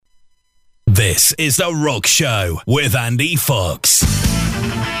This is The Rock Show with Andy Fox.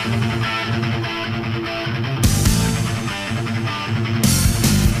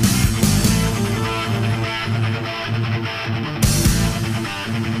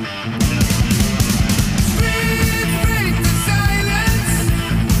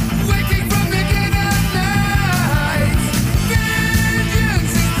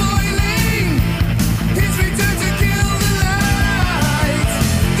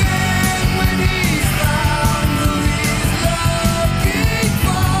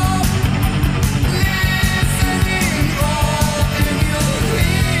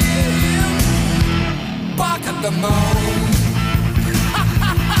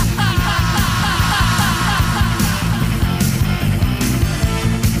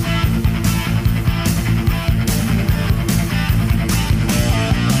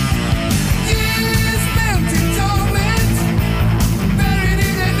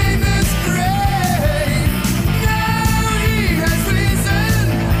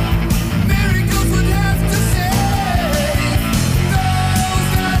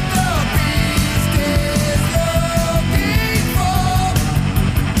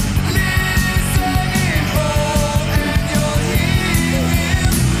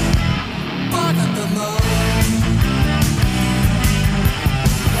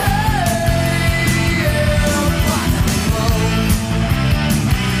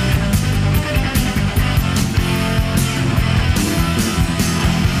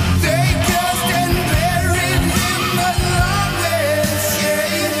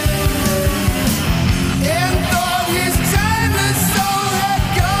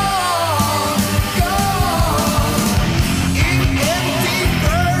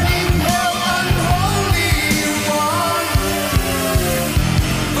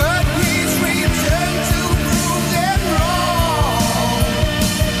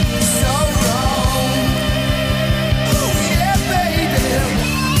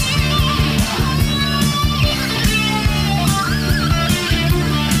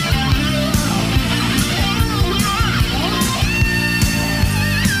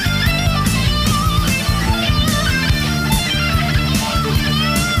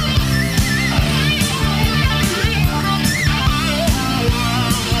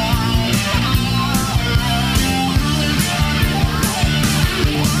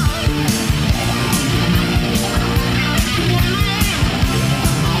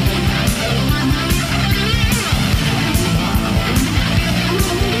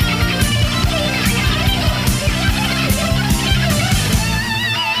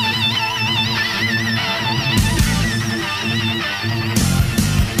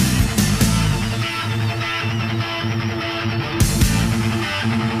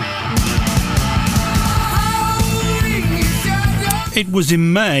 It was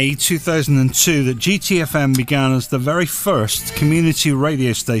in May 2002 that GTFM began as the very first community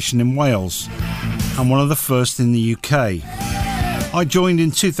radio station in Wales and one of the first in the UK. I joined in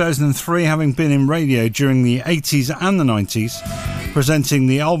 2003, having been in radio during the 80s and the 90s, presenting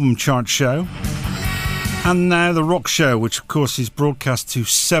the album chart show, and now The Rock Show, which of course is broadcast to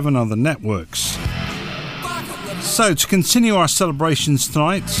 7 other networks. So to continue our celebrations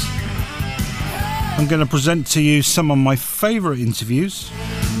tonight, I'm going to present to you some of my favourite interviews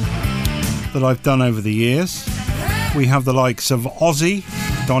that I've done over the years. We have the likes of Ozzy,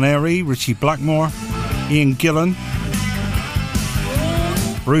 Don Airey, Richie Blackmore, Ian Gillan,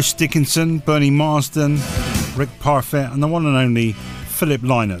 Bruce Dickinson, Bernie Marsden, Rick Parfitt, and the one and only Philip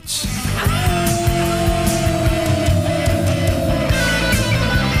Lynott.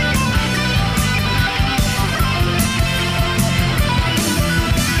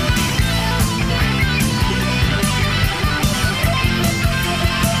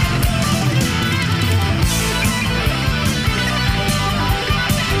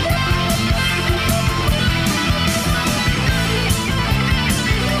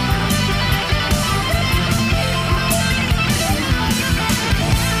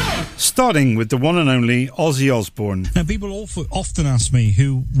 Starting with the one and only Ozzy Osbourne. Now, people often ask me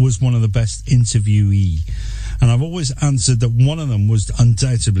who was one of the best interviewee, and I've always answered that one of them was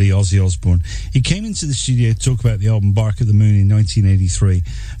undoubtedly Ozzy Osbourne. He came into the studio to talk about the album Bark at the Moon in 1983.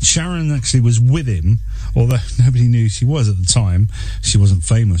 Sharon actually was with him, although nobody knew she was at the time. She wasn't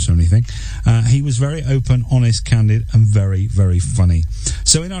famous or anything. He was very open, honest, candid, and very, very funny.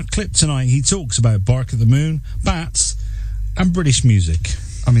 So in our clip tonight, he talks about Bark at the Moon, bats, and British music.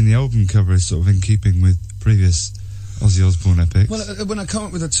 I mean, the album cover is sort of in keeping with previous Ozzy Osbourne epics. Well, when I come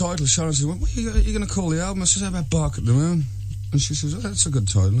up with a title, Sharon said, "What are you going to call the album?" I said, "How about Bark at the Moon?" And she says, "Oh, that's a good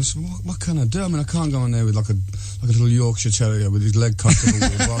title." I said, "What can I do? I mean, I can't go on there with like a little Yorkshire Terrier with his leg cocked up a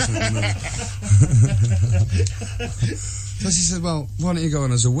wall." So she said, "Well, why don't you go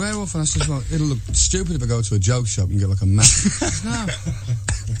on as a werewolf?" And I said, "Well, it'll look stupid if I go to a joke shop and get like a mask." She said, "No."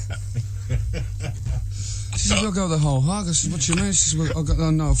 She said, "We'll go the whole hog." I said, "What do you mean?" She said, "Well,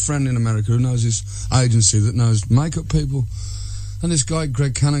 I know a friend in America who knows this agency that knows makeup people." And this guy,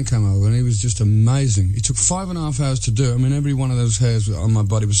 Greg Cannon, came over, and he was just amazing. It took 5.5 hours to do it. I mean, every one of those hairs on my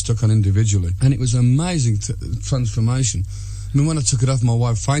body was stuck on individually. And it was an amazing transformation. I mean, when I took it off, my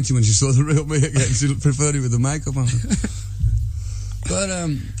wife fainted when she saw the real me again. She preferred it with the makeup on. But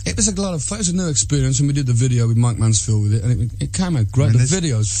it was a lot of fun. It was a new experience, and we did the video with Mike Mansfield with it, and it came out great. I mean, the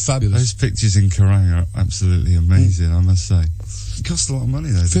video is fabulous. Those pictures in Kerrang are absolutely amazing, I must say. It cost a lot of money,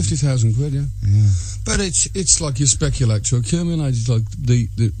 though. 50,000 quid, yeah. Yeah. But it's like you speculate to accumulate. It's like the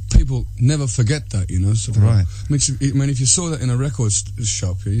people never forget that, you know. So right. I mean, if you saw that in a record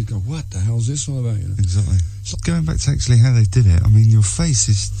shop, you'd go, "What the hell's this all about?" You know. Exactly. So going back to actually how they did it, I mean, your face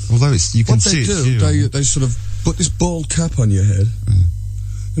is, although it's you can what see they it's do, you. they sort of put this bald cap on your head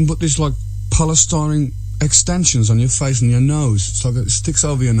and put this like polystyrene extensions on your face and your nose. It's like it sticks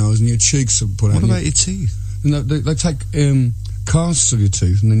over your nose and your cheeks are put out. What about your teeth? And they take casts of your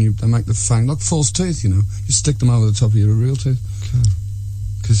teeth and then they make the fang like false teeth. You know, you stick them over the top of your real teeth.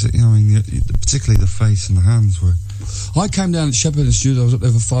 Because you know, I mean, particularly the face and the hands were. I came down at Shepperton Studio. I was up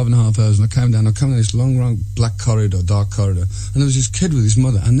there for 5.5 hours, and I came down this long, black corridor, dark corridor, and there was this kid with his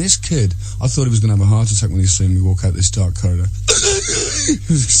mother. And this kid, I thought he was going to have a heart attack when he seen me walk out this dark corridor. He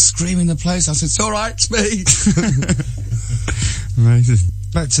was screaming the place. I said, "It's all right, it's me." Amazing.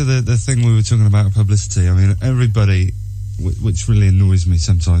 Back to the thing we were talking about, publicity. I mean, everybody, which really annoys me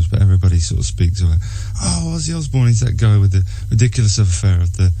sometimes, but everybody sort of speaks about, "Oh, Ozzy Osbourne, he's that guy with the ridiculous affair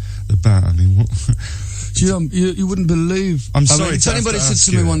of the bat." I mean, what? You wouldn't believe. I'm sorry. If anybody said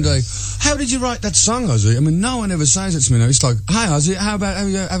to me one day, "How did you write that song, Ozzy?" I mean, no one ever says it to me now. It's like, "Hi, Ozzy, how about have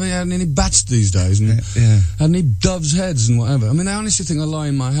you had any bats these days? And any doves' heads and whatever?" I mean, I honestly think I lie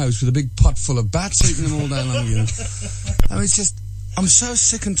in my house with a big pot full of bats, eating them all day long. You know? I mean, it's just. I'm so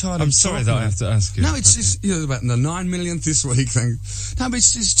sick and tired. I'm sorry that I have to ask you. No, it's about the 9 millionth this week thing. No, but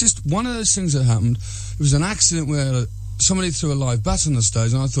it's just one of those things that happened. It was an accident where somebody threw a live bat on the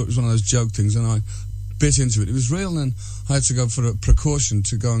stage, and I thought it was one of those joke things, and I bit into it. It was real, and then I had to go for a precaution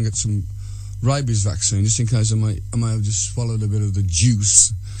to go and get some rabies vaccine, just in case I may have just swallowed a bit of the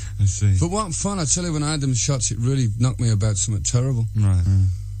juice. I see. But what fun! I tell you, when I had them shots, it really knocked me about something terrible. Right.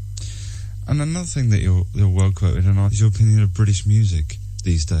 And another thing that you're well quoted on is your opinion of British music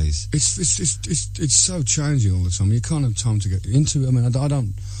these days. It's so changing all the time. You can't have time to get into it. I mean,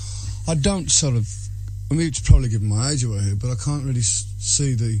 I don't sort of. I mean, it's probably giving my age away here, but I can't really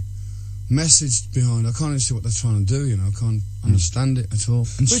see the message behind. I can't really see what they're trying to do. You know, I can't understand it at all.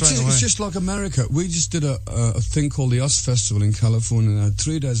 And it's just like America. We just did a thing called the Oz Festival in California. And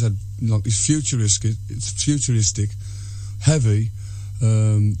 3 days had like this futuristic, heavy.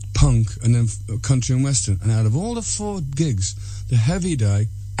 Punk and then country and western, and out of all the 4 gigs, the heavy day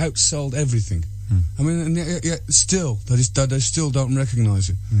outsold everything. I mean, and yet still they still don't recognise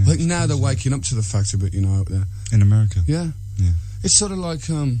it. I think now they're waking up to the fact of it, you know, out there in America. Yeah. It's sort of like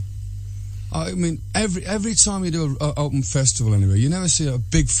I mean, every time you do an open festival anywhere, you never see a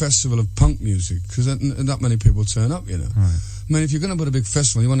big festival of punk music because not many people turn up, you know. Right. I mean, if you're going to put a big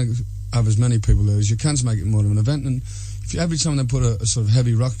festival, you want to have as many people there as you can to make it more of an event. And every time they put a sort of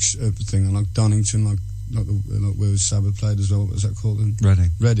heavy rock thing on, like Donington, like where Sabbath played as well, what was that called?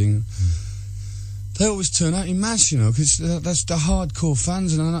 Reading. They always turn out in mass, you know, because that's the hardcore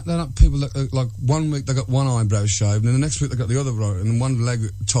fans, and they're not people that, like, 1 week they got one eyebrow shaved, and then the next week they got the other right, and one leg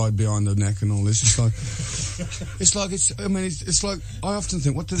tied behind the neck and all this. It's like, it's like, I often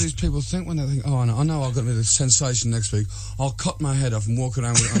think, what do these people think when they think, "Oh, I know I've got to be the sensation next week, I'll cut my head off and walk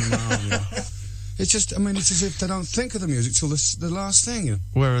around with it on my arm," you know? It's just, I mean, it's as if they don't think of the music till the last thing. You know?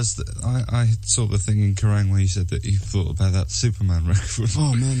 Whereas I saw the thing in Kerrang where you said that you thought about that Superman record.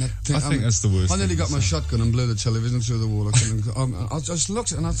 Oh man, that thing, I think that's the worst. I nearly got my shotgun and blew the television through the wall. I just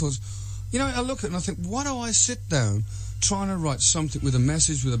looked at it and I thought, you know, I look at it and I think, why do I sit down trying to write something with a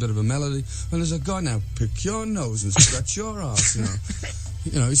message, with a bit of a melody, when there's a guy now, pick your nose and scratch your ass, you know?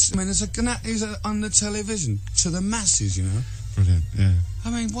 You know, he's on the television to the masses, you know? Brilliant, yeah. I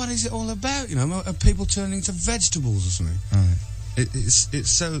mean, what is it all about, you know? Are people turning into vegetables or something? Right.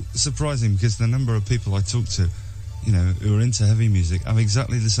 It's so surprising because the number of people I talk to, you know, who are into heavy music have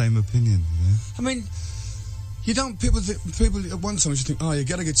exactly the same opinion, you know? I mean, you don't... People at one time you think, oh, you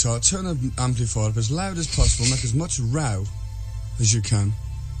get a guitar, turn an amplifier up as loud as possible, make as much row as you can,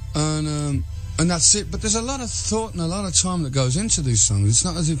 and And that's it. But there's a lot of thought and a lot of time that goes into these songs. It's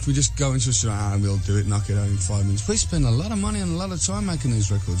not as if we just go into a studio, we'll do it, knock it out in 5 minutes. We spend a lot of money and a lot of time making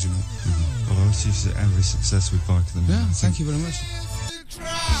these records, you know. Well, I wish you every success with Bark of the Moon. Yeah, thank you very much.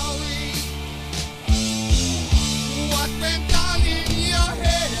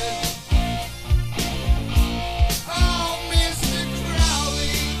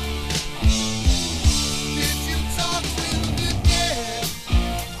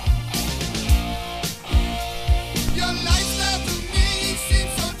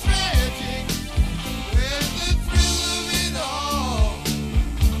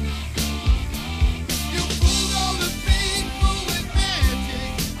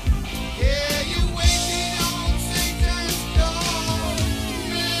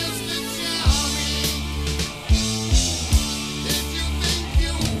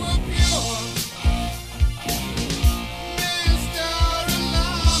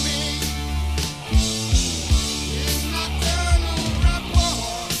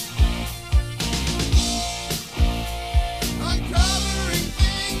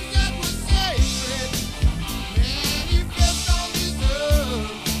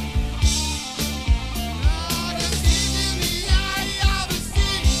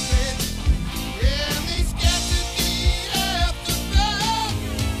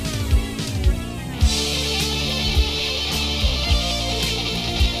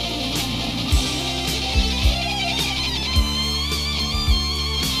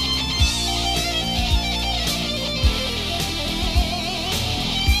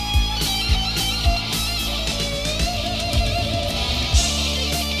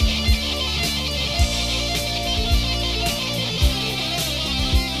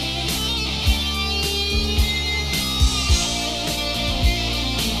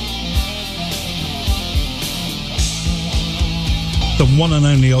 The one and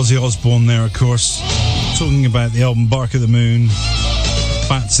only Ozzy Osbourne there, of course, talking about the album Bark of the Moon,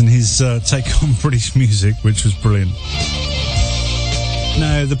 Bats and his take on British music, which was brilliant.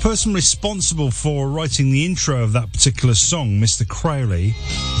 Now, the person responsible for writing the intro of that particular song, Mr. Crowley,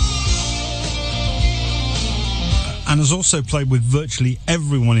 and has also played with virtually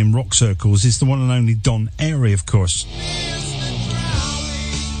everyone in rock circles, is the one and only Don Airey, of course.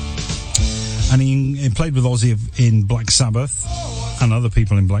 And he played with Ozzy in Black Sabbath and other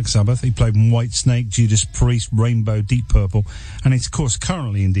people in Black Sabbath. He played in Whitesnake, Judas Priest, Rainbow, Deep Purple, and he's, of course,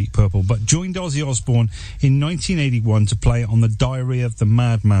 currently in Deep Purple, but joined Ozzy Osbourne in 1981 to play on the Diary of the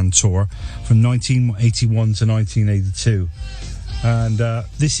Madman tour from 1981 to 1982. And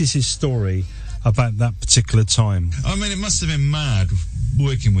this is his story about that particular time. I mean, it must have been mad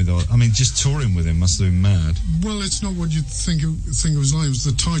working with Ozzy. I mean, just touring with him must have been mad. Well, it's not what you'd think it was like. It was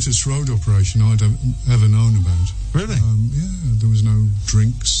the tightest road operation I'd ever known about. Really? Yeah, there was no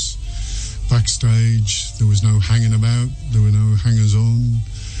drinks backstage, there was no hanging about, there were no hangers-on,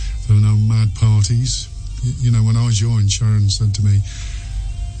 there were no mad parties. You know, when I joined, Sharon said to me,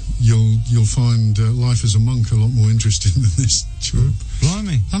 you'll find life as a monk a lot more interesting than this job.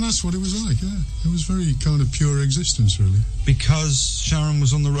 Blimey. And that's what it was like, yeah. It was very kind of pure existence, really. Because Sharon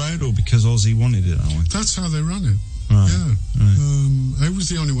was on the road, or because Ozzy wanted it that way? That's how they ran it. Right. Yeah. Right. It was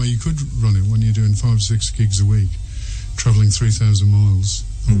the only way you could run it when you're doing 5 or 6 gigs a week, travelling 3,000 miles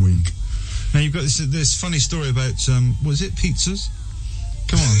a week. Now, you've got this funny story about, was it pizzas?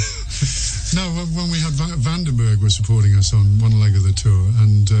 Come on. No, when we had Vandenberg was supporting us on one leg of the tour,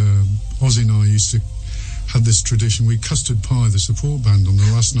 and Ozzy and I used to have this tradition. We custard pie the support band on the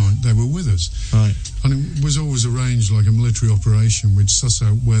last night they were with us. Right. And it was always arranged like a military operation. We'd suss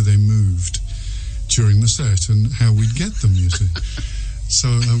out where they moved during the set and how we'd get them, you see. So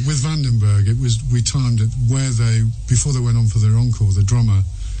with Vandenberg, we timed it where before they went on for their encore, the drummer,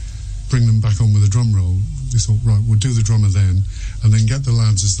 bring them back on with a drum roll. We thought, right, we'll do the drummer then, and then get the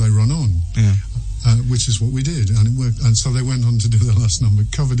lads as they run on. Yeah. Which is what we did, and it worked. And so they went on to do the last number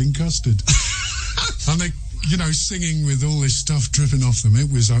covered in custard. And they, you know, singing with all this stuff dripping off them. It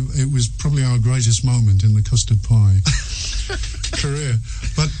was probably our greatest moment in the custard pie career.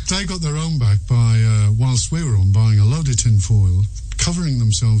 But they got their own back by, whilst we were on, buying a load of tin foil, covering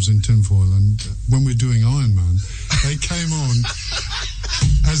themselves in tin foil, and when we're doing Iron Man, they came on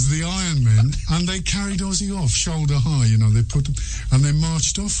as the Iron Men, and they carried Ozzy off shoulder high. You know, they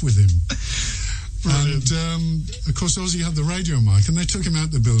marched off with him. Brilliant. And of course Ozzy had the radio mic, and they took him out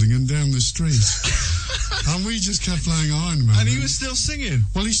the building and down the street. And we just kept playing Iron Man. And he was still singing?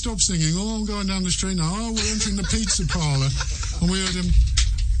 Well, he stopped singing. I'm going down the street now. We're entering the pizza parlour. And we heard him,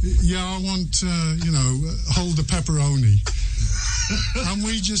 I want, hold the pepperoni. And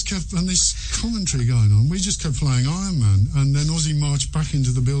we just kept, and this commentary going on, we just kept playing Iron Man. And then Ozzy marched back into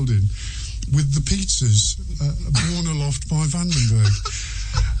the building with the pizzas borne aloft by Vandenberg.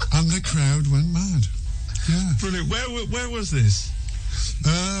 And the crowd went mad. Yeah. Brilliant. Where was this?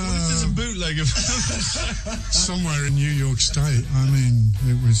 This is a bootleg of somewhere in New York State. I mean,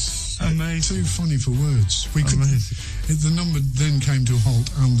 it was amazing. Too funny for words. Amazing. The number then came to a halt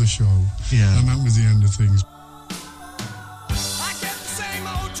and the show. Yeah. And that was the end of things. I get the same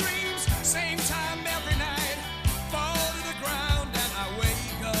old dreams, same time every night. Fall to the ground and I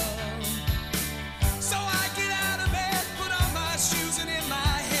wake up. So I get out of bed, put on my shoes, and in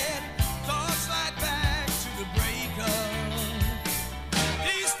my head thoughts slide back to the breakup.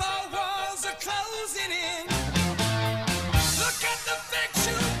 These four walls are closing in. Look at the fix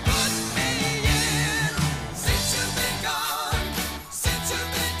you put me in. Since you've been gone, since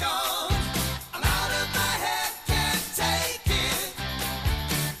you've been gone, I'm out of my head, can't take it.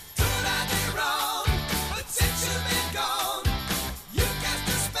 Could I be wrong? But since you've been gone, you cast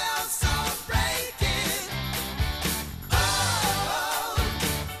a spell so breaking. Oh,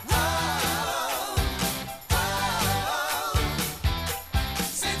 oh, oh,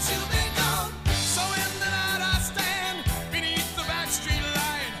 since you've been gone. So in the night I stand beneath the backstreet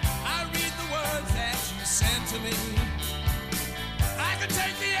line. I read the words that you sent to me. I could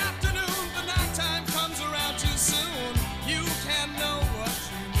take the afternoon, but nighttime comes around too soon. You can't know what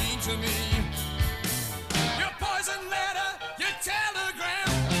you mean to me. Your poison letter, your telegram,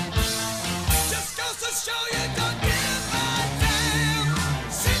 just goes to show you don't give a damn.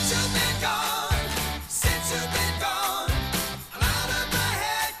 Since you've been gone, since you've been gone, I'm out of my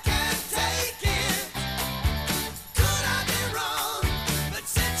head, can't take it. Could I be wrong? But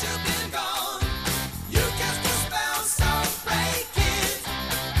since you've been gone, you cast a spell so break it.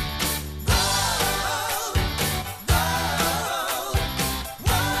 Whoa, whoa,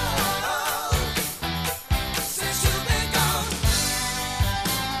 whoa. Since you've been gone.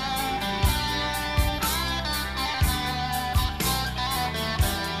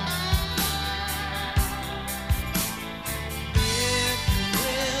 If you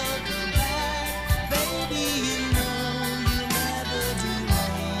will come back, baby, you know you'll never do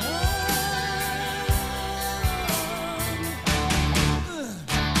wrong.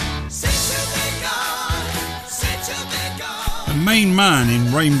 Since you've been gone, since you've been gone. The main man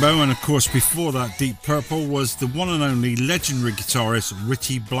in Rainbow, and of course before that Deep Purple, was the one and only legendary guitarist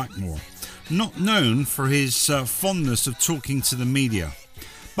Ritchie Blackmore, not known for his fondness of talking to the media.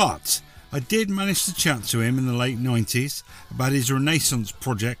 But I did manage to chat to him in the late 90s about his Renaissance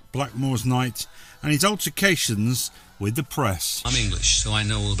project, Blackmore's Night, and his altercations with the press. I'm English, so I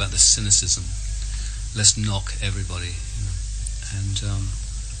know all about the cynicism. Let's knock everybody, you know. And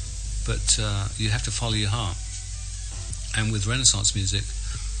but you have to follow your heart. And with Renaissance music,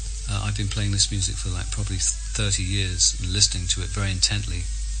 I've been playing this music for like probably 30 years and listening to it very intently.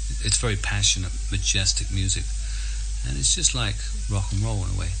 It's very passionate, majestic music, and it's just like rock and roll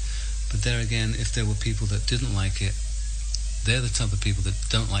in a way. But there again, if there were people that didn't like it, they're the type of people that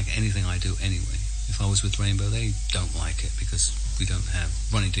don't like anything I do anyway. If I was with Rainbow, they don't like it because we don't have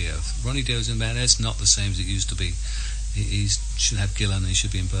Ronnie Dio. Ronnie Dio's in band. It's not the same as it used to be. He should have Gillan and he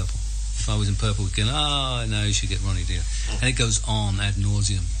should be in Purple. If I was in Purple with Gillan, no, you should get Ronnie Dio. And it goes on ad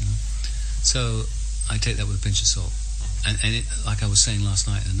nauseum, you know? So I take that with a pinch of salt. And it, like I was saying last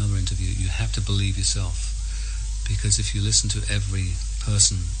night in another interview, you have to believe yourself, because if you listen to every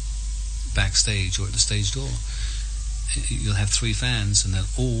person backstage or at the stage door, you'll have 3 fans and they'll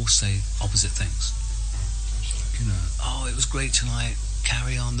all say opposite things. You know, oh, it was great tonight,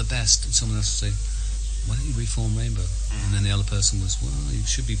 carry on, the best. And someone else will say, why don't you reform Rainbow? And then the other person was, well, you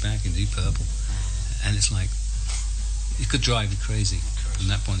should be back in Deep Purple. And it's like, it could drive you crazy from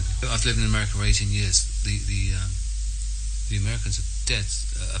that point of view. I've lived in America for 18 years. The Americans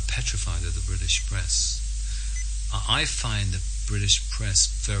are petrified of the British press. I find the British press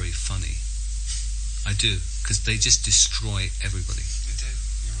very funny. I do, because they just destroy everybody. They do,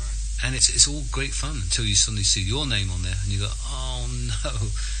 you're right. And it's all great fun until you suddenly see your name on there and you go, oh no.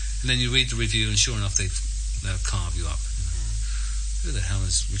 And then you read the review and sure enough they'll carve you up. You know. Who the hell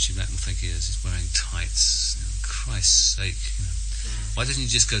does Ritchie Blackmore think he is? He's wearing tights. You know, Christ's sake. You know. Why doesn't he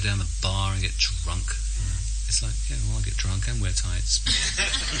just go down the bar and get drunk? It's like, yeah, well, I'll get drunk and wear tights.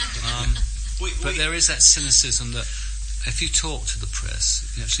 But there is that cynicism that if you talk to the press,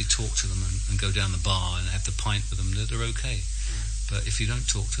 you actually talk to them and go down the bar and have the pint with them, they're okay. But if you don't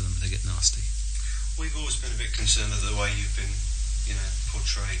talk to them, they get nasty. We've always been a bit concerned of the way you've been,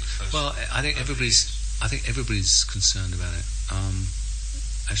 portrayed. Well, I think everybody's concerned about it.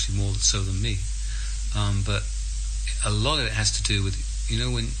 Actually, more so than me. But a lot of it has to do with,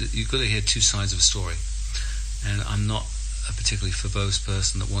 when you've got to hear 2 sides of a story. And I'm not a particularly verbose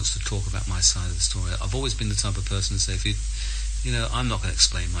person that wants to talk about my side of the story. I've always been the type of person to say, if I'm not going to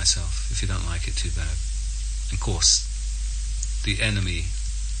explain myself. If you don't like it, too bad. Of course, the enemy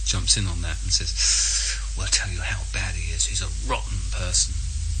jumps in on that and says, well, I'll tell you how bad he is. He's a rotten person.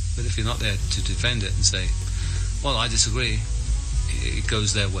 But if you're not there to defend it and say, well, I disagree, it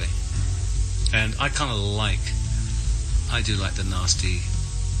goes their way. And I do like the nasty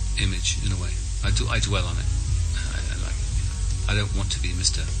image in a way. I dwell on it. I don't want to be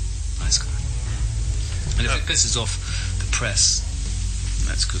Mr. Nice Guy. And if it pisses off the press,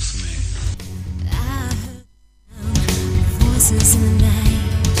 that's good for me. I heard voices in the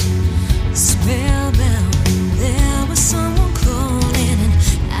night, spellbound. There was someone calling, and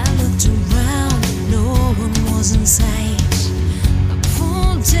I looked around, but no one was in sight. I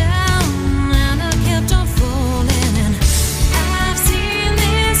pulled down and I kept on falling, and I've seen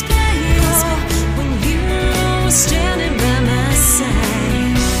this place when you were standing by my side.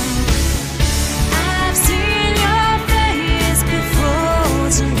 I've seen your face before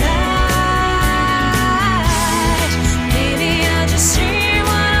tonight. Maybe I just see what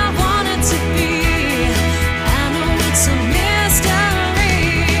I wanted to be. I know it's a mystery.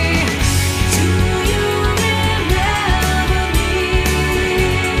 Do you remember me?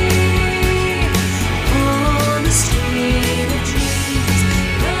 On the street of dreams,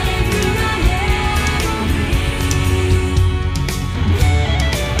 running through my memory.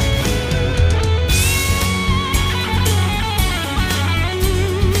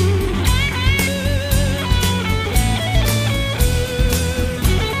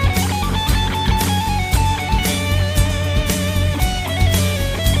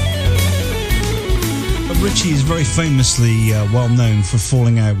 Richie is very famously well known for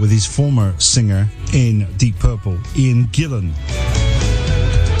falling out with his former singer in Deep Purple, Ian Gillan.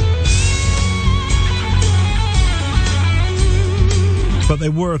 But they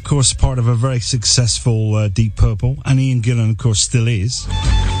were, of course, part of a very successful Deep Purple, and Ian Gillan, of course, still is.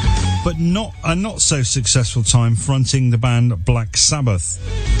 But not a not so successful time fronting the band Black Sabbath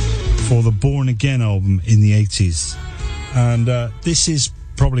for the Born Again album in the 80s. And this is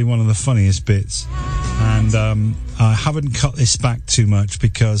probably one of the funniest bits. And I haven't cut this back too much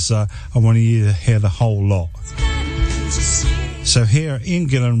because I want you to hear the whole lot. So here, Ian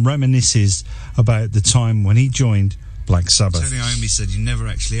Gillan reminisces about the time when he joined Black Sabbath. Tony Iommi said you never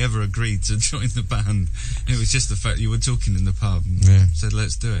actually ever agreed to join the band. It was just the fact you were talking in the pub and said,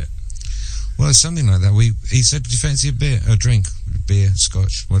 let's do it. Well, it's something like that. He said, do you fancy a drink? Beer,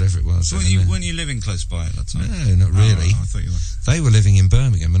 scotch, whatever it was. So weren't you living close by at that time? No, not really. I thought you were. They were living in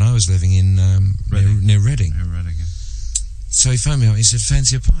Birmingham and I was living in near Reading. Near Reading, yeah. So he phoned me up. He said,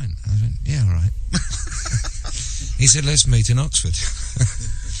 fancy a pint? I went, yeah, all right. He said, let's meet in Oxford.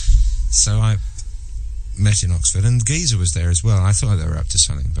 So I met in Oxford, and Geezer was there as well. I thought they were up to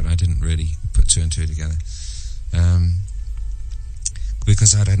something, but I didn't really put two and two together.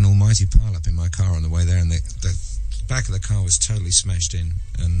 Because I'd had an almighty pile up in my car on the way there, and the back of the car was totally smashed in,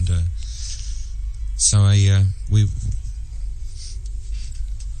 and so I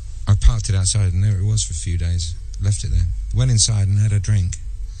parked it outside, and there it was for a few days. Left it there, went inside and had a drink,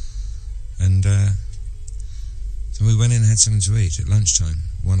 and so we went in and had something to eat at lunchtime,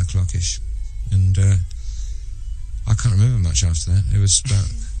 1 o'clock-ish, and I can't remember much after that. It was about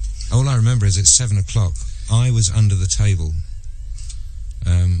all I remember is at 7 o'clock I was under the table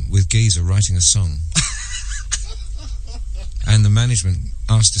with Geezer writing a song. And the management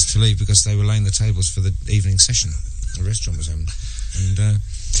asked us to leave because they were laying the tables for the evening session. The restaurant was open. And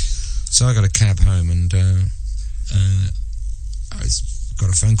so I got a cab home, and I got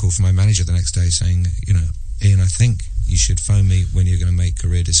a phone call from my manager the next day saying, Ian, I think you should phone me when you're going to make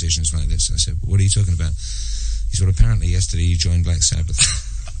career decisions like this. I said, what are you talking about? He said, well, apparently yesterday you joined Black Sabbath.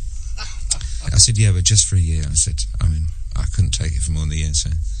 I said, yeah, but just for a year. I said, I couldn't take it for more than a year,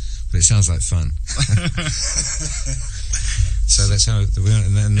 but it sounds like fun. So that's how we went,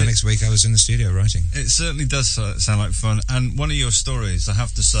 and then the next week I was in the studio writing. It certainly does sound like fun, and one of your stories, I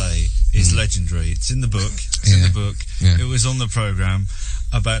have to say, is legendary. It's in the book. It was on the programme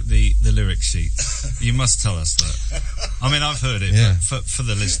about the lyric sheet. You must tell us that. I've heard it, but for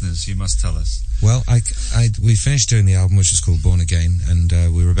the listeners, you must tell us. Well, we finished doing the album, which was called Born Again, and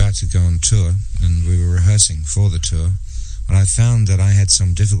we were about to go on tour, and we were rehearsing for the tour, and I found that I had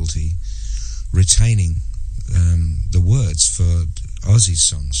some difficulty retaining the words for Ozzy's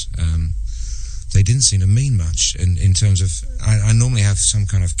songs. They didn't seem to mean much in terms of... I normally have some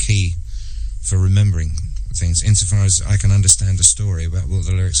kind of key for remembering things, insofar as I can understand a story about what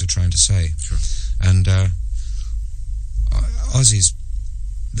the lyrics are trying to say. Sure. And Ozzy's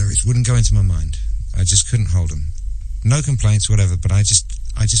lyrics wouldn't go into my mind. I just couldn't hold them. no complaints, whatever. But I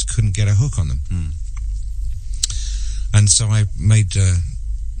just couldn't get a hook on them. And so I made a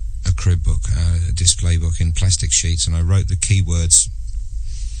crib book, a display book in plastic sheets, and I wrote the keywords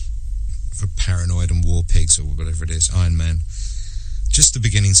for Paranoid and War Pigs or whatever it is, Iron Man. Just the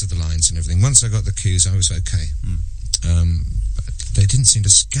beginnings of the lines and everything. Once I got the cues, I was okay. But they didn't seem to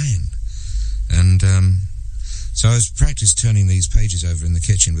scan. And so I was practiced turning these pages over in the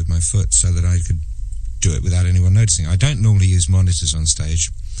kitchen with my foot so that I could do it without anyone noticing. I don't normally use monitors on stage,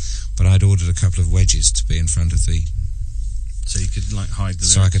 but I'd ordered a couple of wedges to be in front of the... So you could like hide the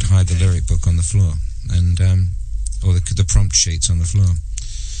lyric. So I could hide the lyric book on the floor, and or the prompt sheets on the floor.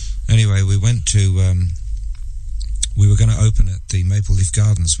 Anyway, we went to... we were going to open at the Maple Leaf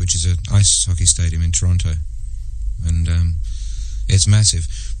Gardens, which is an ice hockey stadium in Toronto. And it's massive.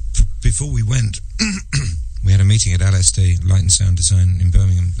 Before we went, we had a meeting at LSD, Light and Sound Design in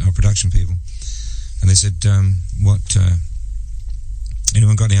Birmingham, our production people. And they said,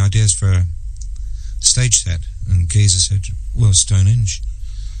 anyone got any ideas for a stage set? And Geezer said, well, Stonehenge.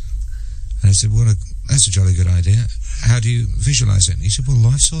 And I said, well, that's a jolly good idea. How do you visualise it? And he said, well,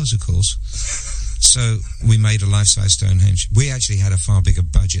 life-size, of course. So we made a life-size Stonehenge. We actually had a far bigger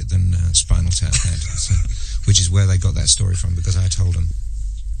budget than Spinal Tap had, so, which is where they got that story from, because I told them.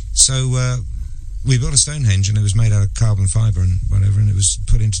 So we built a Stonehenge, and it was made out of carbon fibre and whatever, and it was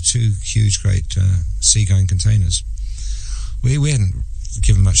put into two huge, great seagoing containers. We hadn't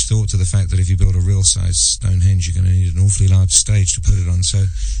given much thought to the fact that if you build a real-size Stonehenge, you're going to need an awfully large stage to put it on. So,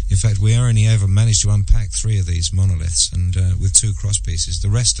 in fact, we only ever managed to unpack 3 of these monoliths, and with 2 cross pieces. The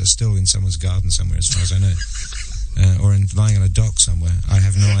rest are still in someone's garden somewhere, as far as I know, or lying on a dock somewhere. I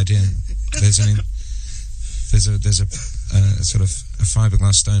have no idea. There's a sort of a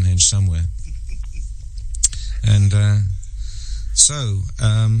fiberglass Stonehenge somewhere, and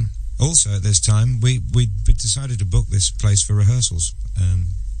also at this time we decided to book this place for rehearsals.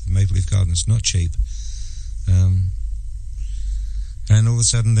 Maple Leaf Gardens, not cheap, and all of a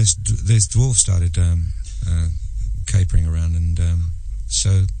sudden this dwarf started capering around, and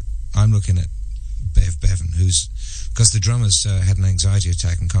so I'm looking at Bev Bevan, because the drummers had an anxiety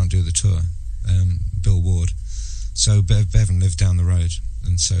attack and can't do the tour, Bill Ward. So Bevan lived down the road,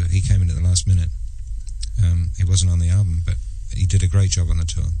 and so he came in at the last minute. He wasn't on the album, but he did a great job on the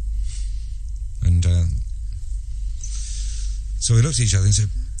tour. And so we looked at each other and said,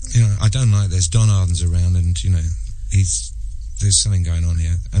 I don't like this. Don Arden's around, and there's something going on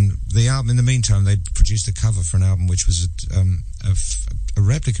here. And the album, in the meantime, they'd produced a cover for an album which was a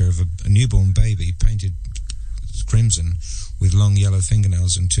replica of a newborn baby painted crimson with long yellow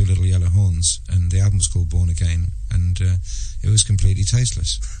fingernails and 2 little yellow horns, and the album was called Born Again, and it was completely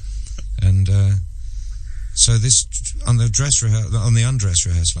tasteless. And so this, on the undress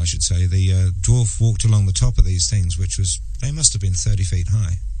rehearsal, I should say, the dwarf walked along the top of these things, which they must have been 30 feet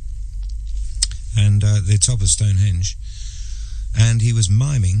high, and the top of Stonehenge, and he was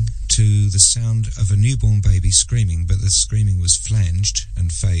miming to the sound of a newborn baby screaming, but the screaming was flanged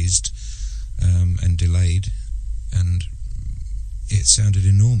and phased and delayed, and it sounded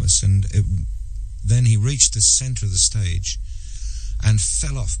enormous. And then he reached the centre of the stage and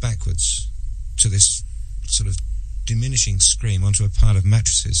fell off backwards to this sort of diminishing scream onto a pile of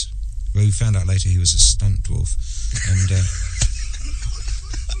mattresses, where we found out later he was a stunt dwarf.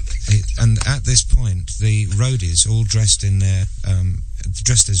 And at this point, the roadies, all dressed in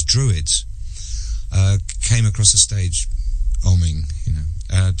dressed as druids, came across the stage, oming,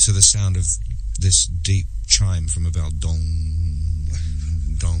 to the sound of this deep chime from a bell, dong,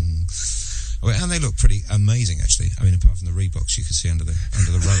 dong. And they looked pretty amazing, actually. I mean, apart from the Reeboks you could see under the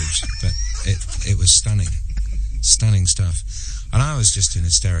robes, but it was stunning stuff. And I was just in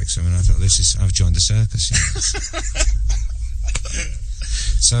hysterics. I mean, I thought, I've joined the circus.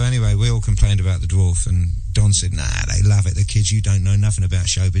 So anyway, we all complained about the dwarf, and Don said, "Nah, they love it. The kids, you don't know nothing about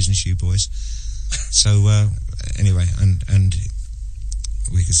show business, you boys." So anyway, and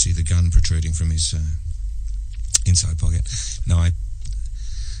we could see the gun protruding from his inside pocket. No,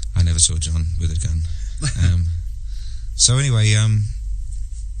 I never saw John with a gun. So anyway,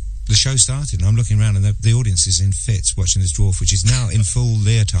 the show started, and I'm looking around, and the audience is in fits watching this dwarf, which is now in full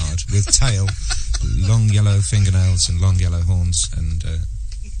leotard with tail, long yellow fingernails and long yellow horns and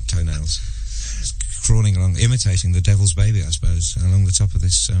toenails, crawling along, imitating the Devil's Baby, I suppose, along the top of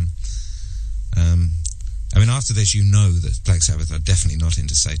this. I mean, after this, you know that Black Sabbath are definitely not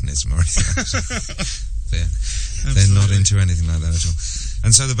into Satanism or anything like that. They're not into anything like that at all.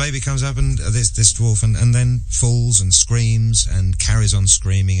 And so the baby comes up, and this dwarf, and then falls and screams and carries on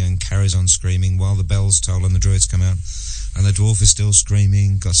screaming and carries on screaming while the bells toll and the druids come out. And the dwarf is still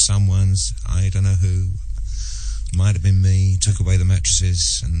screaming, because someone's, I don't know who, Might have been me. Took away the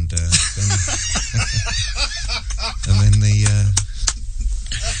mattresses, and then and then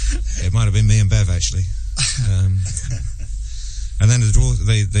it might have been me and Bev actually. And then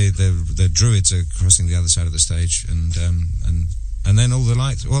the druids are crossing the other side of the stage, and then all the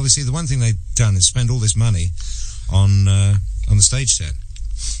lights. Well, obviously, the one thing they've done is spend all this money on the stage set,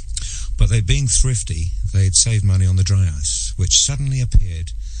 but they, being thrifty, they'd saved money on the dry ice, which suddenly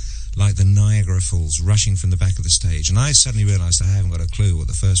appeared like the Niagara Falls rushing from the back of the stage. And I suddenly realised I haven't got a clue what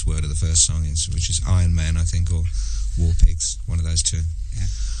the first word of the first song is, which is Iron Man, I think, or War Pigs, one of those two. Yeah.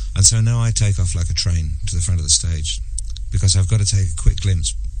 And so now I take off like a train to the front of the stage, because I've got to take a quick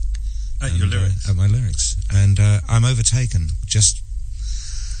glimpse at your lyrics. At my lyrics. And I'm overtaken just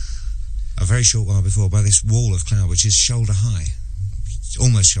a very short while before by this wall of cloud, which is shoulder high,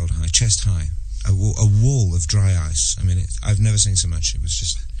 almost shoulder high, chest high, a wall of dry ice. I mean, I've never seen so much. It was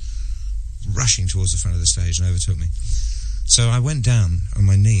just rushing towards the front of the stage and overtook me. So I went down on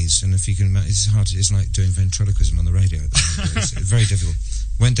my knees, and if you can imagine, it's like doing ventriloquism on the radio at the moment. It's very difficult.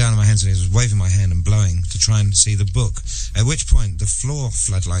 Went down on my hands and knees, was waving my hand and blowing to try and see the book, at which point the floor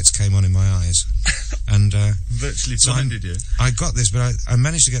floodlights came on in my eyes, and virtually blinded you. I got this, but I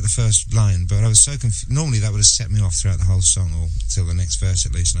managed to get the first line, but I was so confused. Normally that would have set me off throughout the whole song, or till the next verse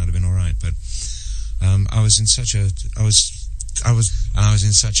at least, and I'd have been all right. But I was in such a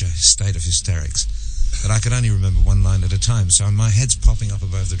state of hysterics that I could only remember one line at a time. So my head's popping up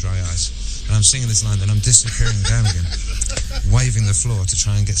above the dry ice, and I'm singing this line, then I'm disappearing down again, waving the floor to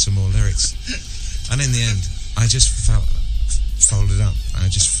try and get some more lyrics. And in the end, I just folded up. I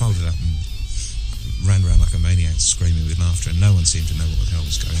just folded up and ran around like a maniac, screaming with laughter, and no one seemed to know what the hell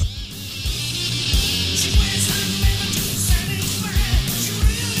was going on.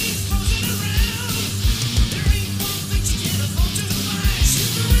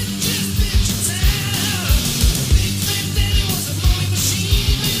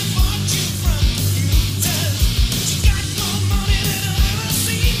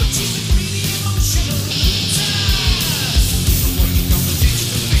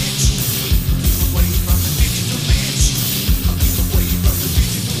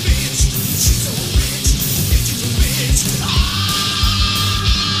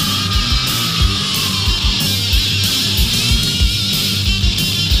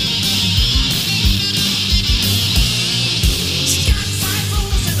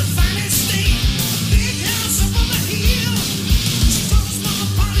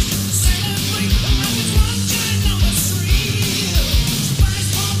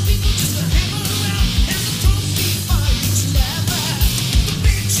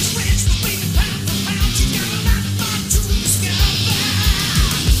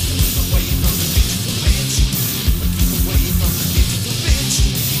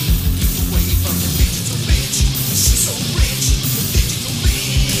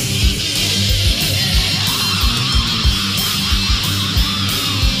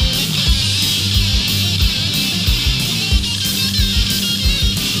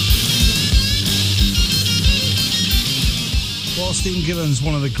 Stephen Gillan's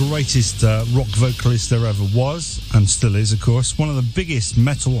one of the greatest rock vocalists there ever was, and still is, of course. One of the biggest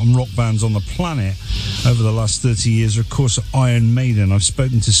metal and rock bands on the planet over the last 30 years, of course, Iron Maiden. I've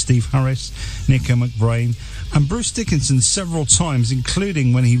spoken to Steve Harris, Nico McBrain, and Bruce Dickinson several times,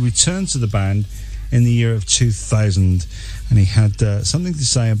 including when he returned to the band in the year of 2000. And he had something to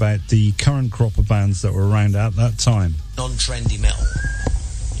say about the current crop of bands that were around at that time. Non-trendy metal,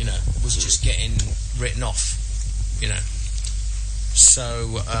 was just getting written off, So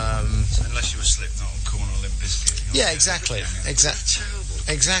unless you were Slipknot or Korn or Limp Bizkit. Yeah, exactly.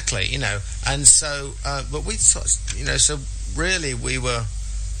 Exactly, And so, but we sort of, so really we were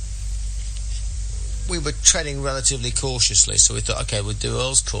treading relatively cautiously. So we thought, okay, we'll do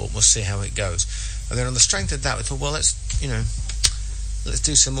Earl's Court, we'll see how it goes. And then on the strength of that, we thought, well, let's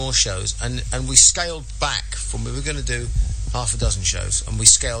do some more shows. And we scaled back from, we were going to do half a dozen shows, and we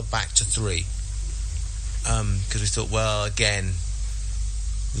scaled back to 3. Because we thought, well, again,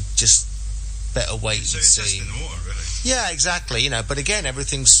 we just better wait and see. So you're testing the water, really? Yeah, exactly. But again,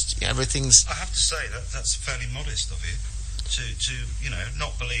 everything's. I have to say that's fairly modest of you to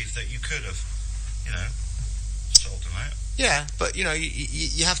not believe that you could have, sold them out. Yeah, but you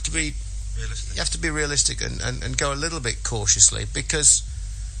have to be realistic. You have to be realistic and go a little bit cautiously because,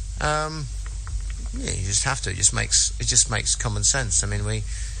 you just have to. It just makes common sense. I mean, we're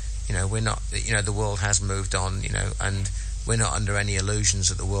not. The world has moved on. And we're not under any illusions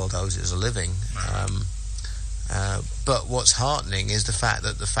that the world owes us a living. But what's heartening is the fact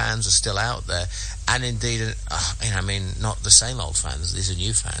that the fans are still out there, and indeed, not the same old fans. These are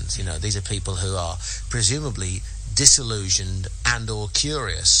new fans. These are people who are presumably disillusioned and or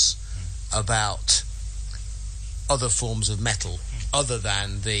curious about other forms of metal other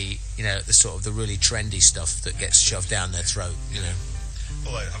than the sort of the really trendy stuff that gets shoved down their throat, you know.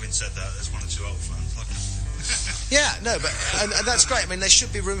 Although, having said that, there's one or two old fans like Yeah, no, but and that's great. I mean, there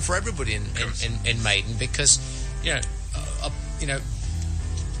should be room for everybody in Maiden, because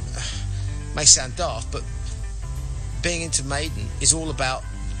may sound daft, but being into Maiden is all about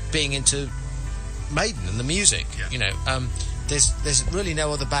being into Maiden and the music. There's really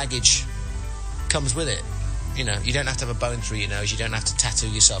no other baggage comes with it. You know, you don't have to have a bone through your nose. You don't have to tattoo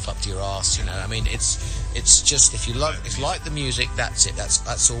yourself up to your arse. You know, I mean, it's just if you like the music, that's it.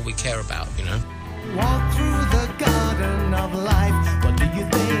 That's all we care about. You know. Walk through the garden of life. What do you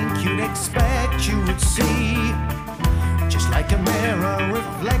think you'd expect you would see? Just like a mirror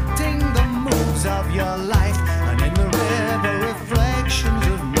reflecting the moves of your life, and in the river reflections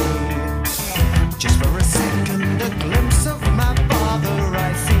of me. Just for a second, a glimpse of my father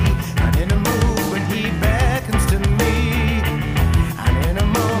I see, and in a movement he beckons to me, and in a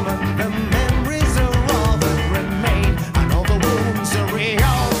moment the memories are all that remain, and all the wounds are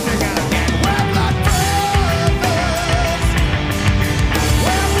reopening again. We're blood brothers.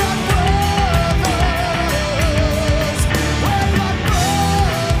 We're blood brothers. We're blood brothers. We're blood brothers.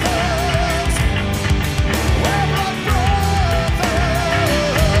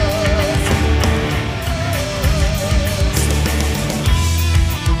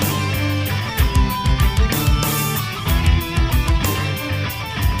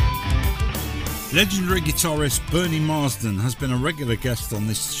 Legendary guitarist Bernie Marsden has been a regular guest on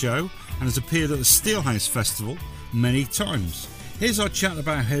this show and has appeared at the Steelhouse Festival many times. Here's our chat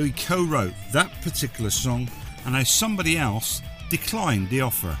about how he co-wrote that particular song and how somebody else declined the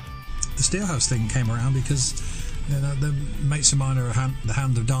offer. The Steelhouse thing came around because the mates of mine are the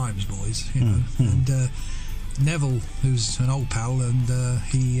Hand of Dimes boys, you know, and Neville, who's an old pal, and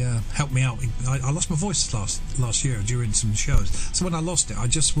he helped me out. I lost my voice last year during some shows, so when I lost it, I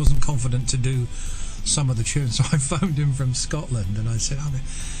just wasn't confident to do some of the tunes. So I phoned him from Scotland, and I said,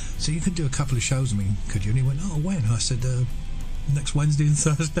 "So you could do a couple of shows with me, could you?" And he went, "Oh, when?" I said, "Next Wednesday and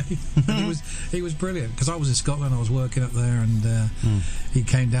Thursday." And he was brilliant, because I was in Scotland, I was working up there, and he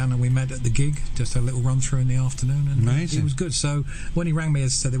came down and we met at the gig, just a little run through in the afternoon, and Amazing. he was good. So when he rang me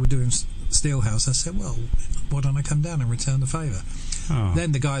and said they were doing Steelhouse, I said, well, why don't I come down and return the favour? Oh.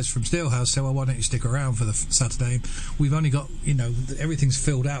 Then the guys from Steelhouse said, well, why don't you stick around for the Saturday? We've only got, everything's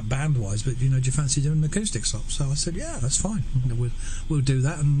filled out band-wise, but, do you fancy doing an acoustic slot? So I said, yeah, that's fine. We'll do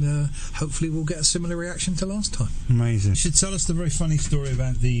that, and hopefully we'll get a similar reaction to last time. Amazing. You should tell us the very funny story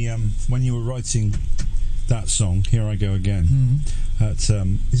about the when you were writing that song, Here I Go Again, at,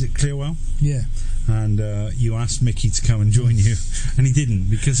 is it Clearwell? Yeah. And you asked Mickey to come and join you, and he didn't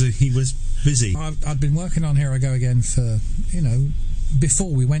because he was busy. I'd been working on Here I Go Again for,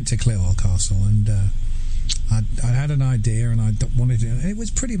 before we went to Clearwell Castle, and I had an idea, and I wanted to, and it was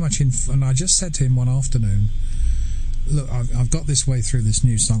pretty much and I just said to him one afternoon, look, I've got this way through this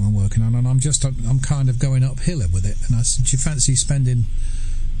new song I'm working on, and I'm kind of going uphill with it, and I said, do you fancy spending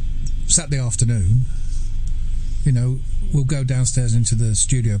Saturday afternoon, we'll go downstairs into the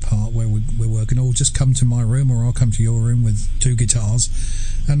studio part where we're working, or just come to my room, or I'll come to your room with two guitars,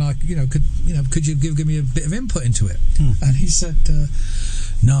 and could you give me a bit of input into it? And he said,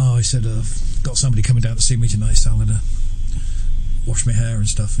 no, I said, I've got somebody coming down to see me tonight, so I'm going to wash my hair and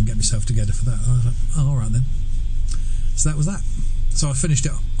stuff and get myself together for that. I was like, oh, all right then. So that was that. So I finished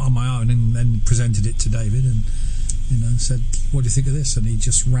it on my own and then presented it to David, and said, what do you think of this? And he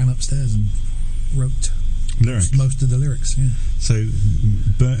just ran upstairs and wrote lyrics. Most of the lyrics, yeah. So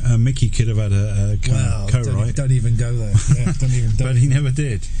Mickey could have had a co-write. Don't even go there. Yeah, but he never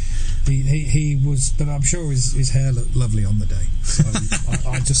did. He was, but I'm sure his hair looked lovely on the day. So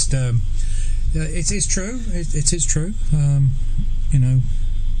I just, it is true. It is true.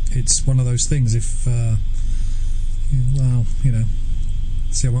 It's one of those things. If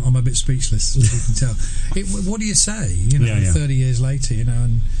see, I'm a bit speechless, as you can tell. What do you say? 30 years later,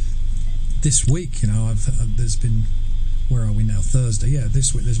 and this week, there's been, where are we now? Thursday. Yeah,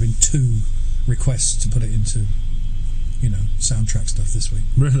 this week there's been 2 requests to put it into, soundtrack stuff this week.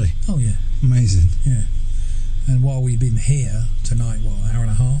 Really? Oh yeah. Amazing. Yeah. And while we've been here tonight, an hour and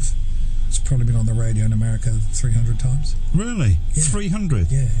a half, it's probably been on the radio in America 300 times. Really? Yeah.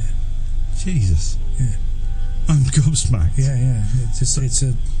 300? Yeah. Jesus. Yeah. I'm gobsmacked. Yeah. It's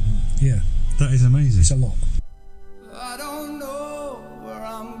a yeah. That is amazing. It's a lot. I don't know where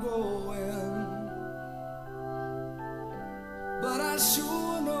I'm going, but I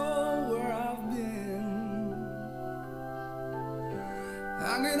sure know where I've been.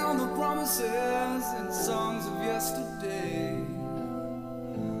 I hanging on the promises and songs of yesterday.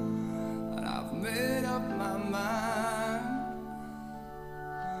 And I've made up my mind.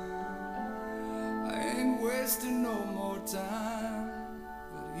 I ain't wasting no more time.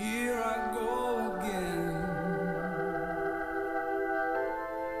 But here I go again.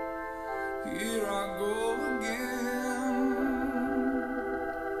 Here I go again.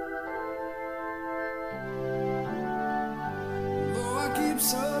 Though I keep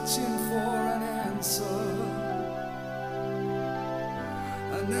searching for an answer,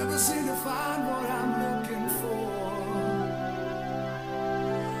 I never seem to find what I'm looking for.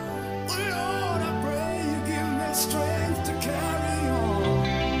 Oh Lord, I pray you give me strength to carry on,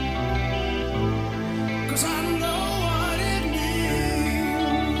 'cause I know what it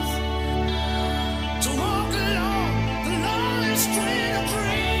means to walk along the lonely street of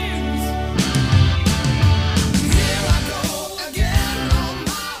dreams. Here I go again on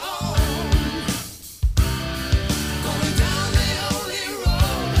my own, going down the only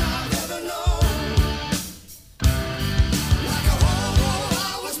road I've ever known. Like a hobo, I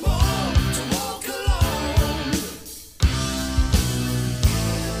was born to walk alone,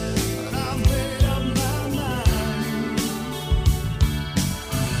 and I've made up my mind.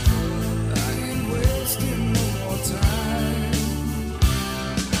 I ain't wasting no more time.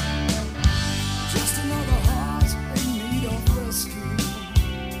 Just another heart in need of rescue,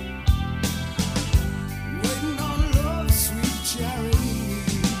 waiting on love's sweet charity.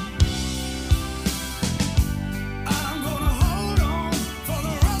 I'm gonna hold on for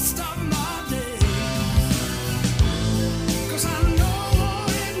the rest of my days, 'cause I know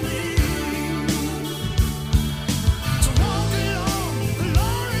what it means to walk along the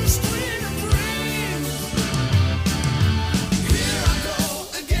lonely street of dreams. Here I go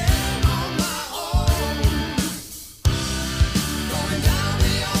again on my own, going down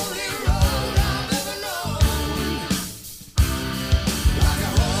the only road I've ever known. Like a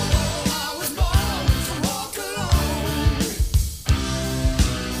hobo, I was born to walk alone,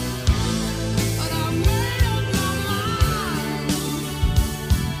 and I made up my mind.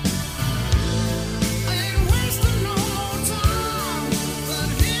 I ain't wasting no more time, but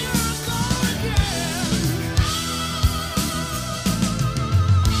here I go again.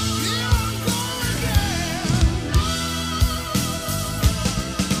 Here I go again.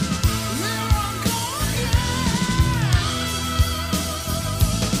 Here I go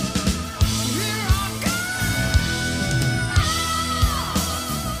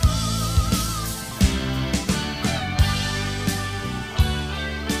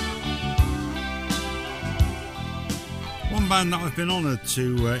One band that I've been honoured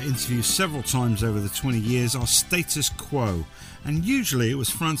to interview several times over the 20 years are Status Quo, and usually it was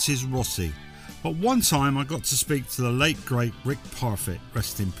Francis Rossi. But one time I got to speak to the late great Rick Parfitt,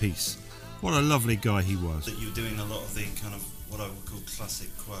 rest in peace. What a lovely guy he was. That you were doing a lot of the kind of what I would call classic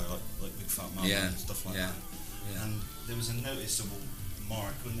Quo, like Big Fat Mama Yeah, and stuff like yeah, that. yeah. And there was a noticeable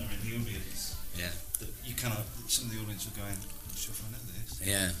mark, wasn't there, in the audience? Yeah. That you kind of, some of the audience were going, I'm not sure if I know this. Yeah,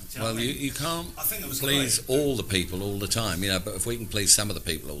 Do you know well, what I mean? you can't I think that was please great. all the people all the time, you know, but if we can please some of the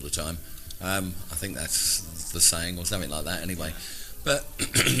people all the time, I think that's the saying, or something like that anyway. But,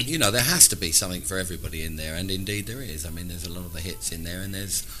 you know, there has to be something for everybody in there, and indeed there is. I mean, there's a lot of the hits in there, and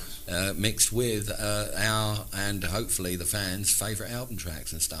there's mixed with our, and hopefully the fans' favourite album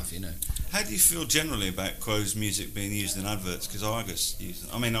tracks and stuff, you know. How do you feel generally about Quo's music being used in adverts? Because Argus used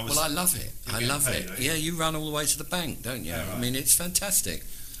it. I mean, Well, I love it. You're I getting love paid, it. are you? Yeah, you run all the way to the bank, don't you? Yeah, right. I mean, it's fantastic.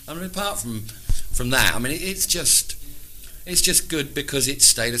 I mean, apart from that, I mean, it's just good because it's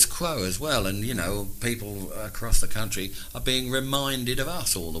status quo as well, and you know, people across the country are being reminded of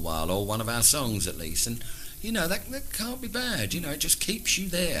us all the while, or one of our songs at least, and you know that can't be bad. You know, it just keeps you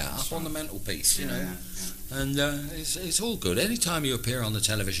there up on the mantelpiece. You know, and it's all good. Anytime you appear on the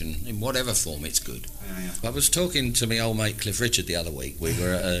television in whatever form, it's good. I was talking to my old mate Cliff Richard the other week. We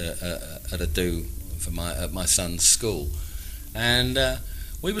were at a do for my son's school, and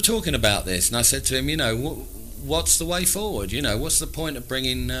we were talking about this, and I said to him, you know, what's the way forward? You know, what's the point of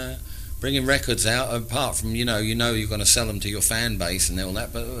bringing records out apart from you know you're going to sell them to your fan base and all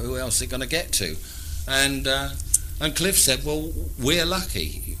that, but who else are they going to get to? And Cliff said, well, we're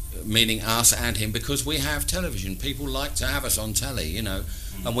lucky, meaning us and him, because we have television. People like to have us on telly, you know,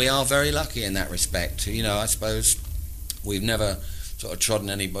 and we are very lucky in that respect. You know, I suppose we've never sort of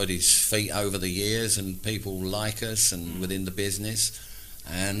trodden anybody's feet over the years, and people like us and within the business.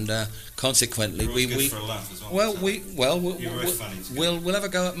 And consequently, You're always good for a laugh as well. We'll have a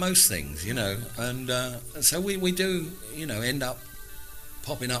go at most things, you know, and so we do, you know, end up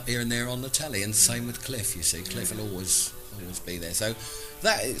popping up here and there on the telly, and same with Cliff. You see, Cliff will always must be there. So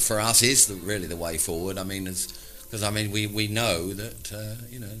that for us is really the way forward. I mean, because we know that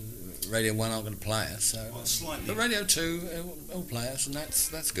Radio 1 aren't going to play us, but Radio 2 will play us, and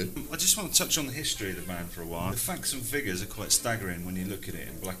that's good. I just want to touch on the history of the band for a while. The facts and figures are quite staggering when you look at it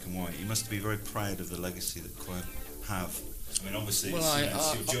in black and white. You must be very proud of the legacy that Queb have. I mean, obviously,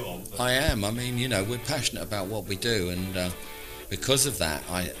 it's your job. But I am. I mean, we're passionate about what we do, and because of that,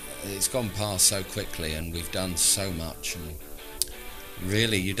 it's gone past so quickly, and we've done so much. And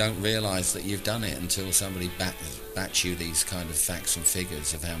really, you don't realise that you've done it until somebody bats you these kind of facts and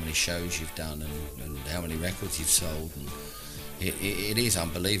figures of how many shows you've done and how many records you've sold. And it is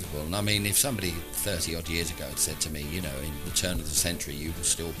unbelievable. And I mean, if somebody 30 odd years ago had said to me, in the turn of the century you will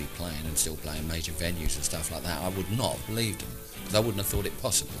still be playing and still playing major venues and stuff like that, I would not have believed them, because I wouldn't have thought it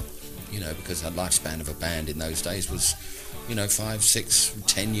possible. Because the lifespan of a band in those days was 5, 6,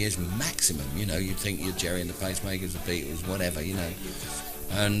 10 years maximum. You'd think you're Jerry and the Pacemakers, the Beatles, whatever,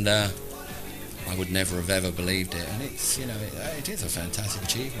 and I would never have ever believed it. And it's, it is a fantastic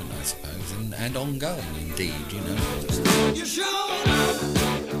achievement, I suppose, and ongoing indeed, You're showing up,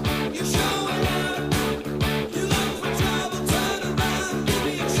 you're showing out. You look for trouble, turn around, give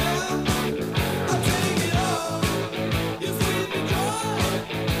me a shout. I'll take it all, you feed me dry.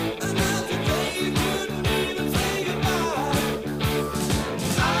 Another day you couldn't even say goodbye.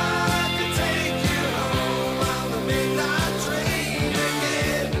 I could take you home on the midnight train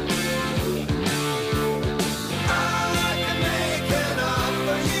again. I can make an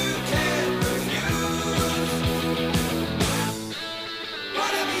offer you can't refuse.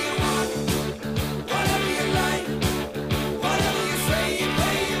 Whatever you want, whatever you like, whatever you say, you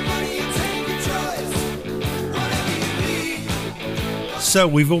pay your money, you take your choice. Whatever you need. So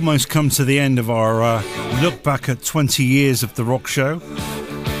we've almost come to the end of our look back at 20 years of The Rock Show,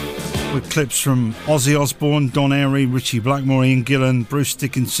 with clips from Ozzy Osbourne, Don Airey, Richie Blackmore, Ian Gillan, Bruce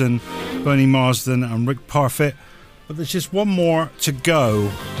Dickinson, Bernie Marsden and Rick Parfitt. But there's just one more to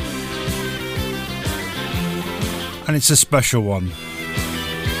go, and it's a special one.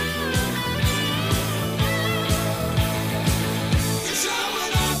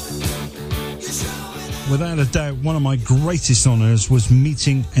 Without a doubt, one of my greatest honours was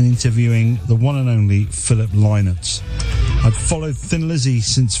meeting and interviewing the one and only Philip Lynott. I'd followed Thin Lizzy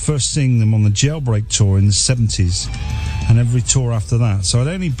since first seeing them on the Jailbreak tour in the 70s, and every tour after that, so I'd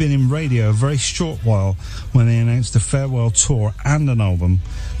only been in radio a very short while when they announced a farewell tour and an album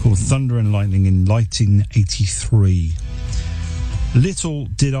called Thunder and Lightning in 1983. Little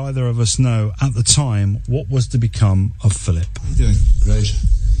did either of us know at the time what was to become of Philip. How you doing? Great.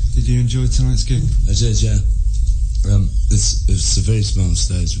 Did you enjoy tonight's gig? I did, yeah. It's a very small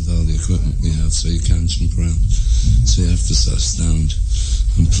stage with all the equipment we have, so you can't jump around. So you have to sort of stand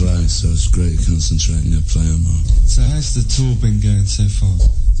and play, so it's great concentrating and playing more. So how's the tour been going so far?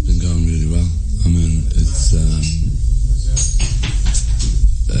 It's been going really well. I mean, it's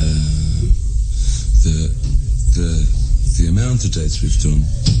the amount of dates we've done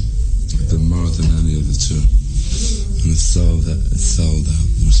have been more than any other tour, and it's sold out.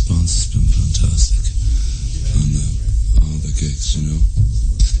 The response has been fantastic on all the gigs, in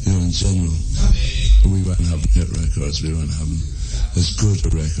general, we weren't having hit records, we weren't having as good a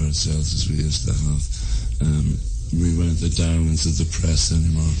record sales as we used to have. We weren't the Darwins of the press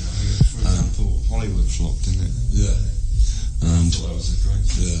anymore. For example, Hollywood flopped, didn't it? Yeah. And that was a great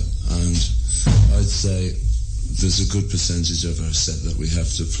thing. yeah, and I'd say there's a good percentage of our set that we have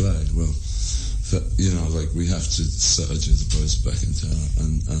to play. Well, we have to sort of do the boys back in town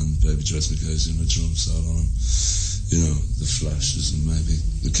and Baby Drives Me Crazy and a drum solo and the Flashes and maybe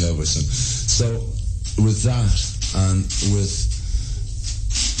the Cowboy song. So with that and with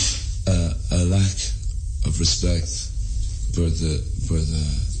a lack of respect for the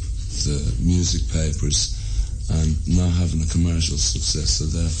music papers and not having a commercial success, so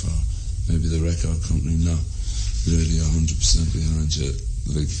therefore maybe the record company not really 100% behind you,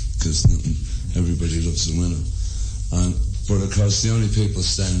 because everybody loves a winner. But of course the only people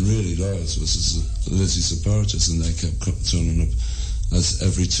staying really loyal to us was Lizzy supporters, and they kept turning up as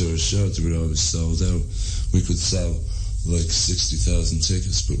every tour showed. They were always sold out. We could sell like 60,000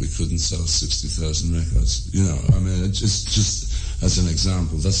 tickets, but we couldn't sell 60,000 records. It's just as an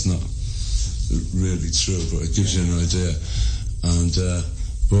example. That's not really true, but it gives you an idea. And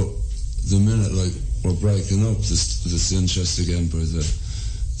but the minute we're breaking up, this interest again by the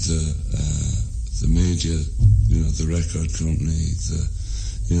media, the record company,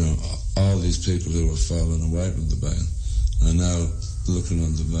 all these people who were falling away from the band are now looking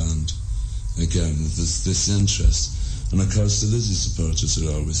on the band again. There's this interest, and of course the Lizzy supporters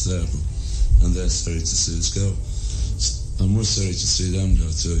are always there, and they're sorry to see us go. and we're sorry to see them go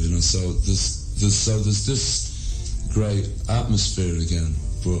too, you know. So there's this great atmosphere again,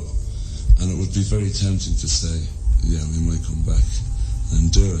 and it would be very tempting to say, yeah, we might come back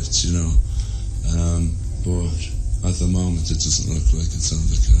and do it, you know. But at the moment, it doesn't look like it's on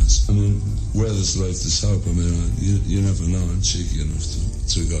the cards. I mean, where there's life, there's hope. I mean, you never know. I'm cheeky enough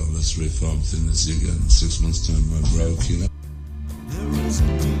to go, let's reform things again in 6 months' time. I'm broke, you know.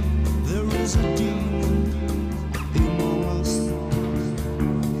 There is a demon among us,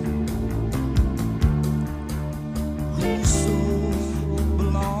 whose soul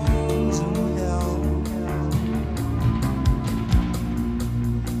belongs in hell,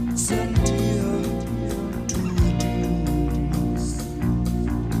 sent here to redeem us.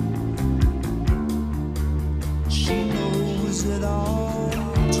 She knows it all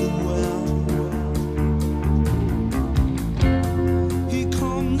too well. He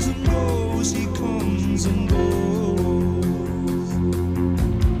comes and goes, he comes and goes.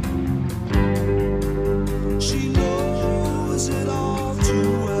 She knows it all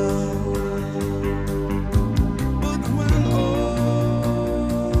too well. But when all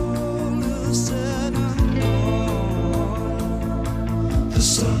is said and done, the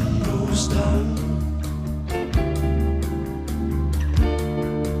sun goes down.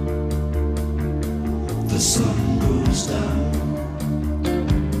 The sun goes down.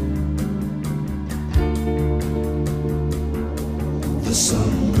 The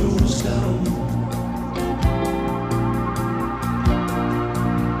sun goes down.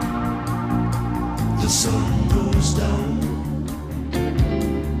 The sun goes down.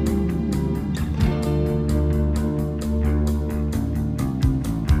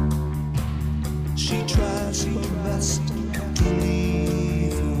 She tries her best to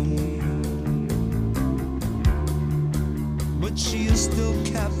leave him, but she is still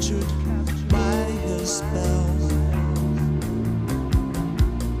captured by his spell.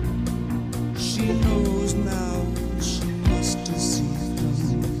 She knows now she must deceive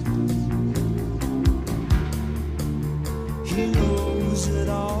him. He knows it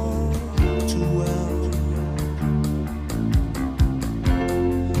all too well.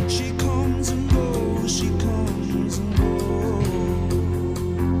 She comes and goes, she comes and goes.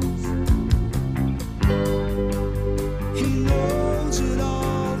 He knows it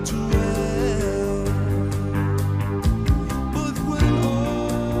all too well. But when all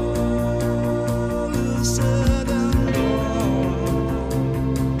is said and done,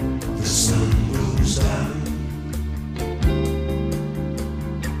 the sun goes down.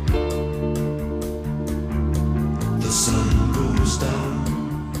 The sun goes down.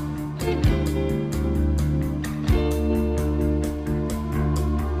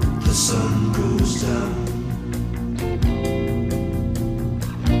 The sun goes down.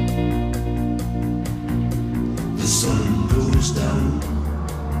 The sun goes down.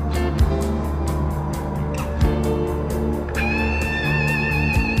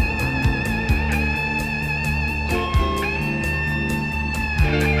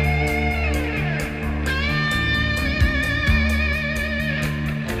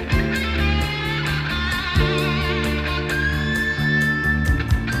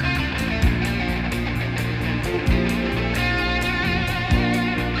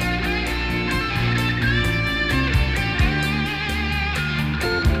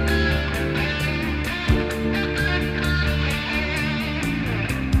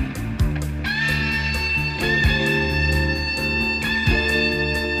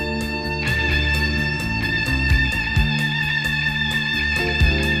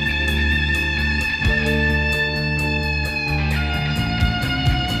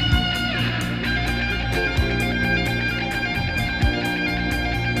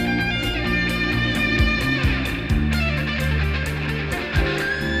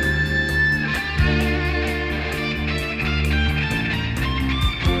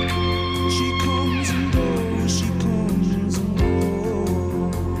 She comes and goes, she comes and goes.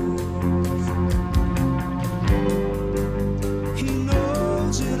 He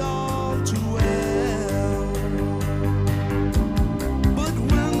knows it all too well. But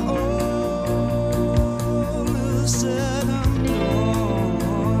when all is said and done,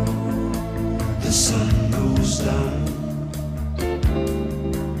 the sun goes down.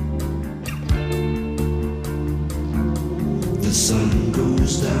 The sun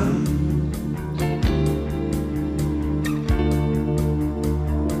goes down.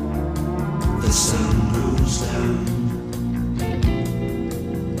 The sun goes down.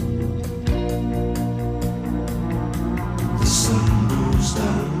 The sun goes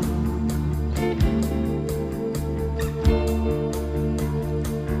down.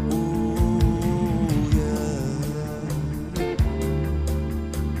 Oh, yeah.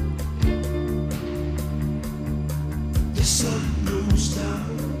 The sun goes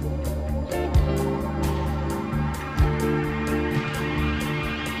down.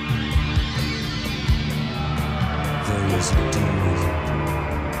 There is a demon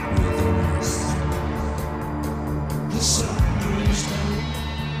within us. The sun goes down.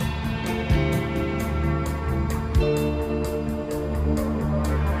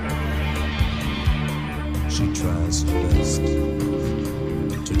 She tries her best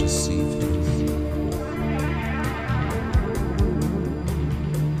to deceive him.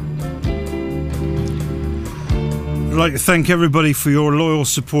 I'd like to thank everybody for your loyal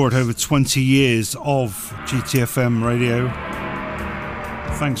support over 20 years of GTFM radio.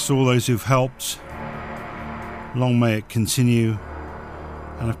 Thanks to all those who've helped. Long may it continue.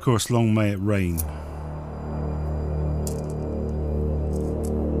 And of course, long may it rain.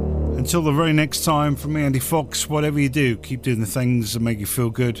 Until the very next time, from me, Andy Fox, whatever you do, keep doing the things that make you feel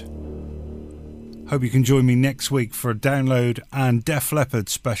good. Hope you can join me next week for a Download and Def Leppard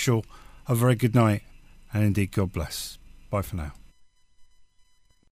special. A very good night, and indeed, God bless. Bye for now.